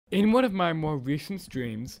In one of my more recent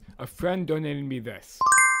streams, a friend donated me this.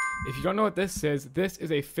 If you don't know what this is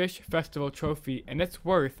a fish festival trophy and it's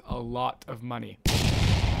worth a lot of money.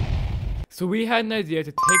 So we had an idea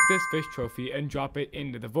to take this fish trophy and drop it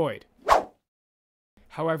into the void.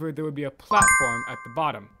 However, there would be a platform at the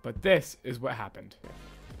bottom, but this is what happened.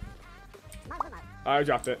 I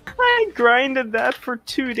dropped it. I grinded that for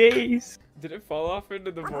 2 days. Did it fall off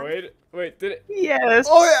into the void? Wait, did it? Yes.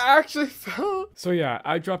 Oh, it actually fell. So yeah,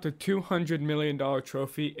 I dropped a $200 million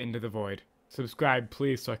trophy into the void. Subscribe,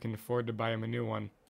 please, so I can afford to buy him a new one.